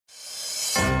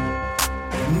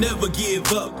Never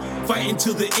give up. Fighting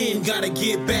till the end, gotta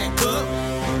get back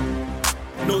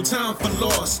up. No time for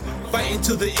loss. Fighting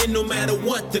till the end, no matter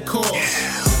what the cost.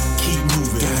 Yeah. Keep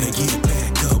moving, gotta get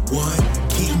back up. What?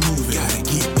 Keep moving, gotta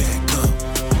get back up.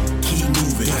 Keep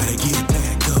moving, gotta get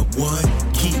back up. What?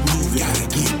 Keep moving, gotta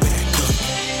get back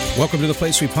up. Welcome to the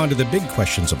place we ponder the big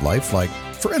questions of life, like,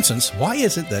 for instance, why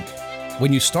is it that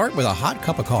when you start with a hot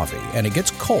cup of coffee and it gets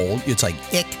cold, it's like,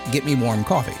 ick, get me warm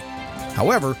coffee.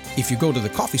 However, if you go to the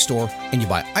coffee store and you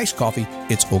buy iced coffee,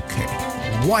 it's okay.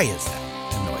 Why is that?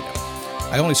 I have no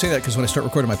idea. I only say that because when I start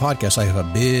recording my podcast, I have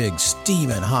a big,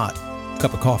 steaming hot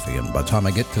cup of coffee, and by the time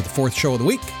I get to the fourth show of the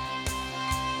week,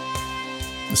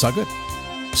 it's not good.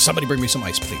 Somebody bring me some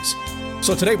ice, please.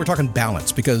 So today we're talking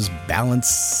balance, because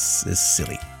balance is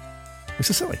silly. It's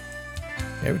just silly.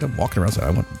 Every time I'm walking around saying,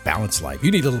 I want a balanced life.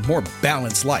 You need a little more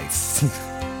balanced life.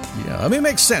 Yeah, I mean, it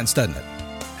makes sense, doesn't it?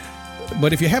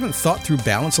 But if you haven't thought through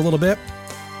balance a little bit,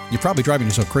 you're probably driving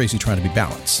yourself crazy trying to be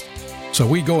balanced. So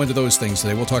we go into those things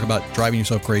today. We'll talk about driving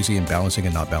yourself crazy and balancing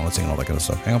and not balancing and all that kind of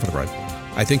stuff. Hang on for the ride.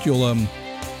 I think you'll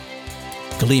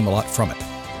glean a lot from it.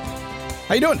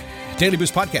 How you doing? Daily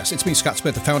Boost Podcast. It's me, Scott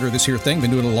Smith, the founder of this here thing.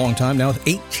 Been doing it a long time now.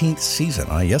 18th season.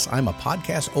 Yes, I'm a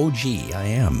podcast OG. I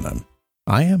am.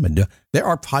 And there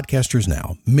are podcasters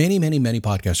now, many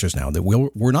podcasters now that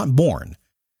were not born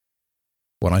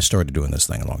when I started doing this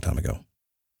thing a long time ago.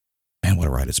 Man, what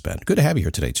a ride it's been. Good to have you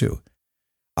here today, too.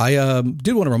 I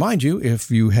did want to remind you, if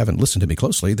you haven't listened to me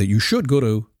closely, that you should go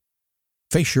to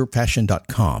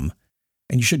faceyourpassion.com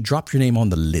and you should drop your name on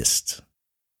the list.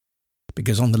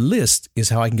 Because on the list is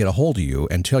how I can get a hold of you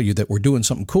and tell you that we're doing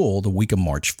something cool the week of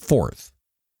March 4th.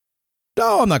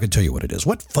 No, I'm not going to tell you what it is.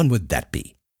 What fun would that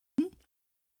be?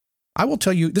 I will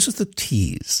tell you, this is the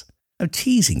tease. I'm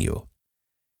teasing you.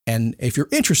 And if you're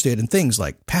interested in things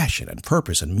like passion and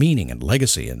purpose and meaning and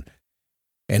legacy, and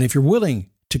if you're willing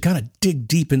to kind of dig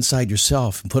deep inside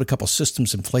yourself and put a couple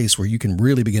systems in place where you can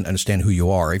really begin to understand who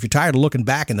you are. If you're tired of looking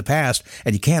back in the past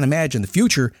and you can't imagine the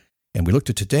future, and we look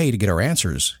to today to get our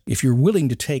answers, if you're willing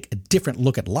to take a different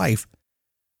look at life,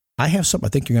 I have something I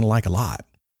think you're going to like a lot.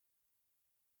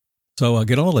 So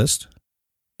get on the list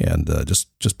and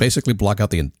just basically block out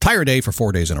the entire day for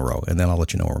 4 days in a row, and then I'll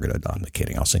let you know when we're going to do. I'm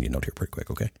kidding. I'll send you a note here pretty quick,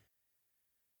 okay?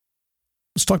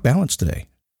 Let's talk balance today.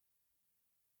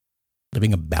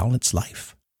 Living a balanced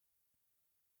life.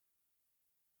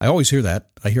 I always hear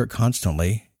that. I hear it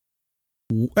constantly.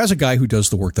 As a guy who does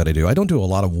the work that I do, I don't do a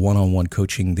lot of one-on-one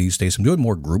coaching these days. I'm doing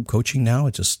more group coaching now.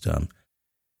 It just,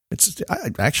 I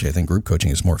think group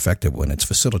coaching is more effective when it's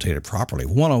facilitated properly.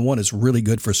 One-on-one is really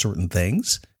good for certain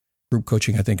things. Group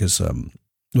coaching, I think, is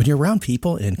when you're around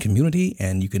people in community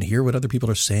and you can hear what other people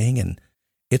are saying, and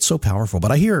it's so powerful.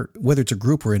 But I hear, whether it's a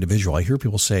group or individual, I hear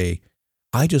people say,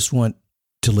 I just want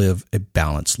to live a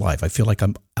balanced life. I feel like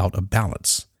I'm out of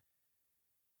balance.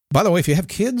 By the way, if you have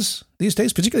kids these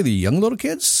days, particularly the young little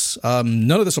kids,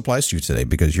 none of this applies to you today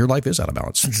because your life is out of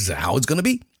balance. This is how it's going to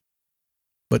be.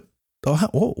 But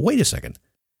wait a second.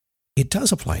 It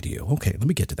does apply to you. Okay, let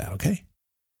me get to that, okay?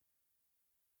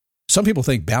 Some people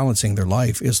think balancing their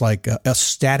life is like a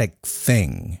static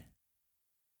thing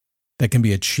that can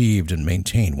be achieved and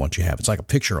maintained once you have. It's like a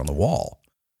picture on the wall.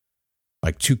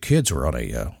 Like two kids were on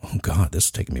a, oh God, this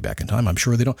is taking me back in time. I'm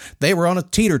sure they were on a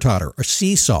teeter-totter, a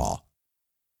seesaw.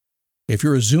 If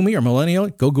you're a Zoomy or millennial,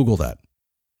 go Google that.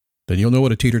 Then you'll know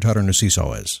what a teeter-totter and a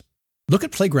seesaw is. Look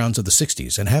at playgrounds of the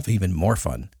 60s and have even more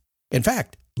fun. In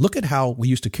fact, look at how we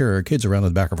used to carry our kids around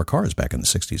in the back of our cars back in the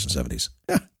 60s and 70s.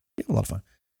 Yeah, a lot of fun.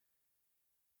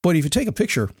 But if you take a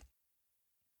picture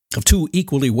of two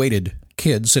equally weighted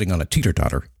kids sitting on a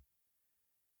teeter-totter,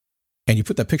 and you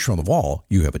put that picture on the wall,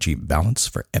 you have achieved balance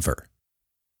forever.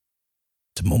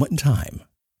 It's a moment in time.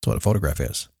 That's what a photograph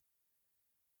is.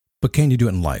 But can you do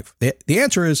it in life? The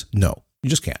answer is no, you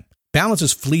just can't. Balance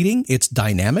is fleeting. It's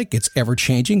dynamic. It's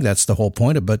ever-changing. That's the whole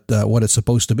point about what it's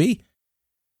supposed to be.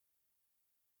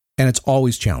 And it's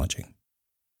always challenging.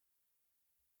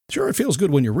 Sure, it feels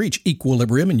good when you reach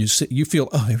equilibrium and you feel,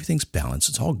 oh, everything's balanced.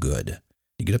 It's all good.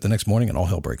 You get up the next morning and all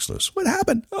hell breaks loose. What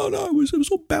happened? Oh, no, it was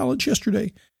so balanced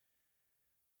yesterday.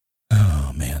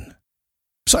 Oh, man.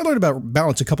 So I learned about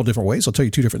balance a couple different ways. I'll tell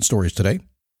you two different stories today.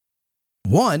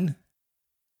 One,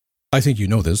 I think you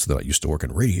know this, that I used to work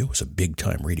in radio. I was a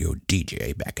big-time radio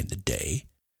DJ back in the day.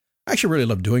 I actually really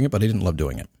loved doing it, but I didn't love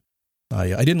doing it. I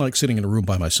didn't like sitting in a room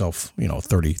by myself,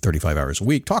 30, 35 hours a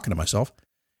week, talking to myself.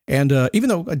 And even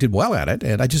though I did well at it,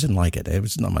 and I just didn't like it. It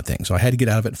was not my thing. So I had to get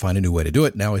out of it and find a new way to do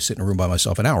it. Now I sit in a room by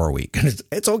myself an hour a week.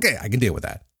 It's okay. I can deal with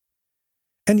that.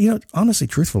 And, honestly,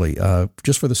 truthfully,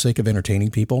 just for the sake of entertaining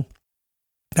people,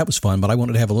 That was fun, but I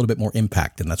wanted to have a little bit more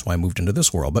impact, and that's why I moved into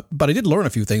this world. But I did learn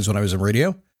a few things when I was in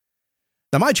radio.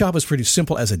 Now, my job was pretty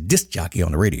simple as a disc jockey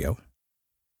on the radio.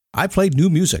 I played new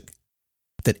music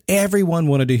that everyone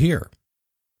wanted to hear.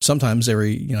 Sometimes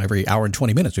every hour and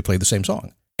 20 minutes, we played the same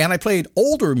song. And I played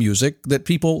older music that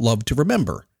people loved to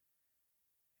remember.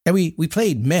 And we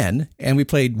played men, and we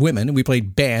played women, and we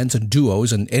played bands and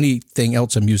duos and anything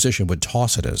else a musician would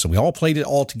toss at us. And we all played it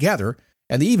all together,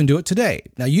 and they even do it today.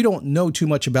 Now, you don't know too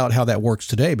much about how that works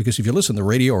today, because if you listen to the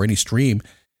radio or any streams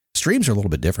are a little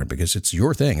bit different because it's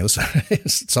your thing.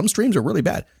 Some streams are really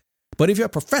bad. But if you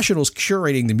have professionals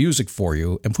curating the music for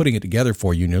you and putting it together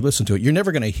for you and you listen to it, you're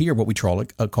never going to hear what we call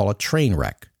a train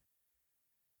wreck.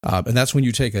 And that's when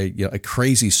you take a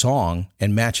crazy song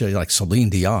and match it like Celine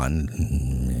Dion.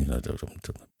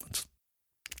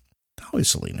 Always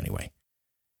Celine anyway.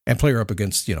 And play her up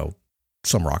against,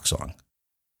 some rock song.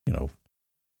 The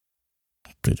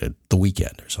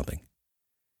Weeknd or something.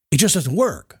 It just doesn't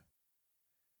work.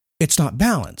 It's not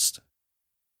balanced.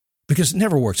 Because it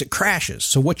never works. It crashes.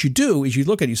 So what you do is you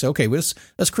look at it, you say, okay, let's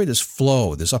create this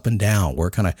flow, this up and down, where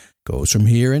it kind of goes from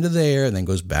here into there and then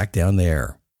goes back down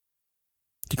there.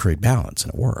 To create balance,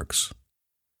 and it works.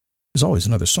 There's always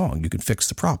another song. You can fix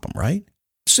the problem, right?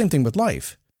 Same thing with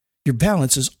life. Your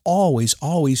balance is always,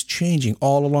 always changing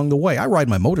all along the way. I ride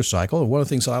my motorcycle, and one of the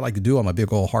things that I like to do on my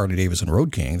big old Harley-Davidson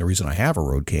Road King, the reason I have a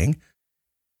Road King,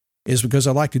 is because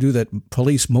I like to do that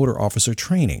police motor officer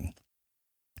training.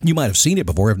 You might have seen it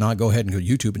before. If not, go ahead and go to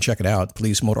YouTube and check it out,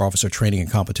 police motor officer training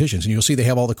and competitions, and you'll see they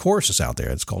have all the courses out there.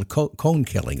 It's called cone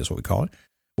killing is what we call it.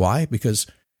 Why? Because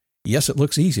yes, it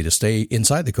looks easy to stay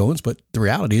inside the cones, but the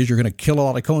reality is you're going to kill a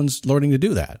lot of cones learning to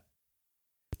do that.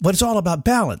 But it's all about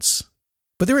balance.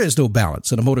 But there is no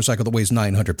balance in a motorcycle that weighs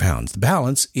 900 pounds. The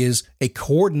balance is a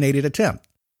coordinated attempt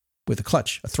with a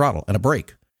clutch, a throttle, and a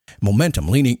brake. Momentum,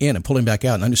 leaning in and pulling back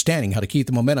out, and understanding how to keep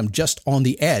the momentum just on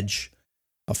the edge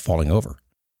of falling over.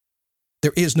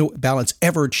 There is no balance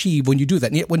ever achieved when you do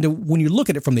that. And yet when you look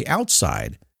at it from the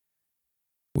outside,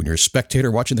 when you're a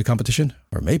spectator watching the competition,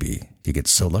 or maybe you get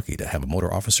so lucky to have a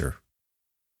motor officer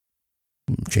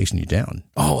chasing you down.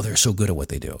 Oh, they're so good at what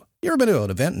they do. You ever been to an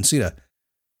event and seen a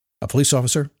police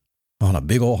officer on a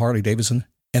big old Harley Davidson,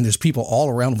 and there's people all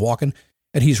around walking,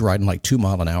 and he's riding like 2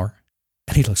 miles an hour,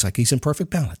 and he looks like he's in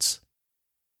perfect balance.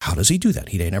 How does he do that?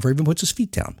 He never even puts his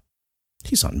feet down.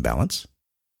 He's not in balance.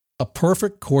 A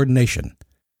perfect coordination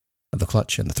of the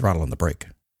clutch and the throttle and the brake.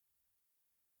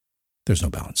 There's no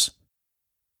balance.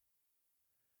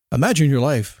 Imagine your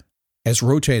life as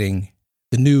rotating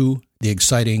the new, the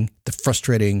exciting, the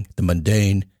frustrating, the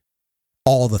mundane,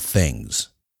 all the things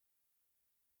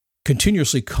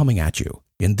continuously coming at you.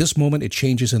 In this moment, it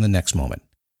changes in the next moment.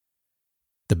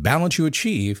 The balance you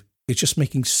achieve is just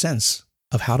making sense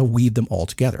of how to weave them all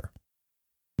together.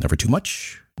 Never too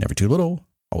much, never too little,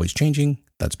 always changing.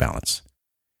 That's balance.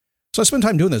 So I spend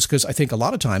time doing this because I think a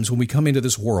lot of times when we come into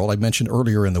this world, I mentioned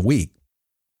earlier in the week,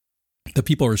 the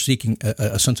people are seeking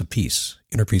a sense of peace,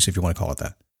 inner peace, if you want to call it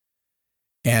that.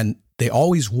 And they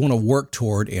always want to work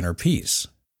toward inner peace.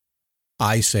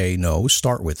 I say, no,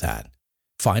 start with that.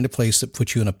 Find a place that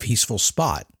puts you in a peaceful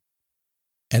spot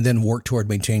and then work toward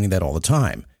maintaining that all the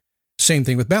time. Same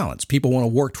thing with balance. People want to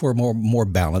work toward a more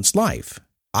balanced life.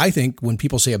 I think when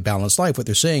people say a balanced life, what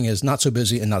they're saying is not so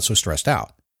busy and not so stressed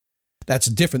out. That's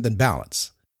different than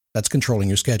balance. That's controlling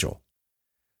your schedule.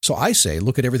 So I say,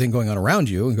 look at everything going on around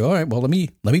you and go, all right, well, let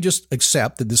me just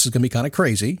accept that this is going to be kind of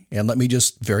crazy, and let me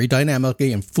just very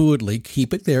dynamically and fluidly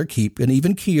keep it there, keep an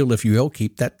even keel, if you will,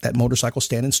 keep that motorcycle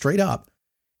standing straight up.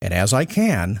 And as I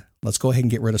can, let's go ahead and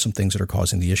get rid of some things that are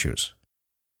causing the issues.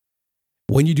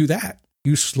 When you do that,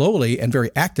 you slowly and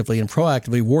very actively and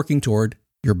proactively working toward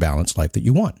your balanced life that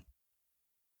you want.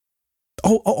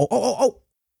 Oh.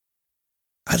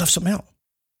 I left something out.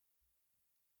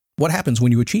 What happens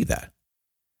when you achieve that?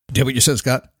 Did what you said,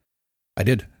 Scott? I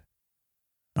did.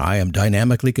 I am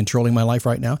dynamically controlling my life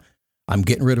right now. I'm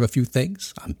getting rid of a few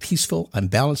things. I'm peaceful. I'm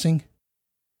balancing.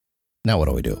 Now what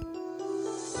do I do?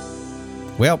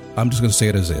 Well, I'm just going to say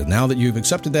it as is. Now that you've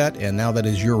accepted that, and now that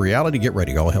is your reality, get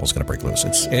ready. All hell's going to break loose.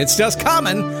 It's just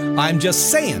coming. I'm just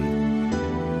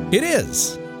saying. It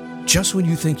is. Just when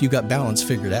you think you got balance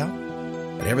figured out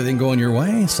and everything going your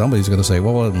way, somebody's going to say,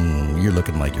 well, you're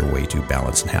looking like you're way too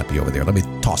balanced and happy over there. Let me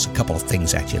toss a couple of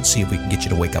things at you and see if we can get you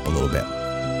to wake up a little bit.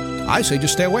 I say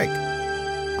just stay awake.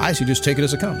 I say just take it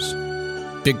as it comes.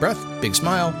 Big breath, big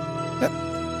smile.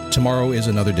 Yep. Tomorrow is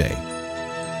another day.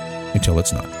 Until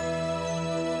it's not.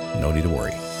 No need to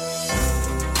worry.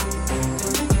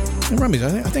 And Rummies,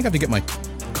 I think I have to get my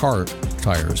car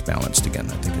tires balanced again.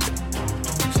 I think I did.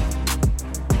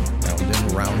 Round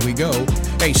and round we go.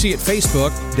 Hey, see you at Facebook,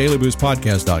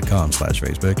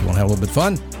 dailyboostpodcast.com/Facebook. You want to have a little bit of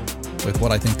fun with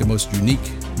what I think the most unique,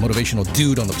 motivational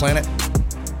dude on the planet?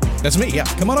 That's me, yeah.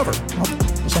 Come on over.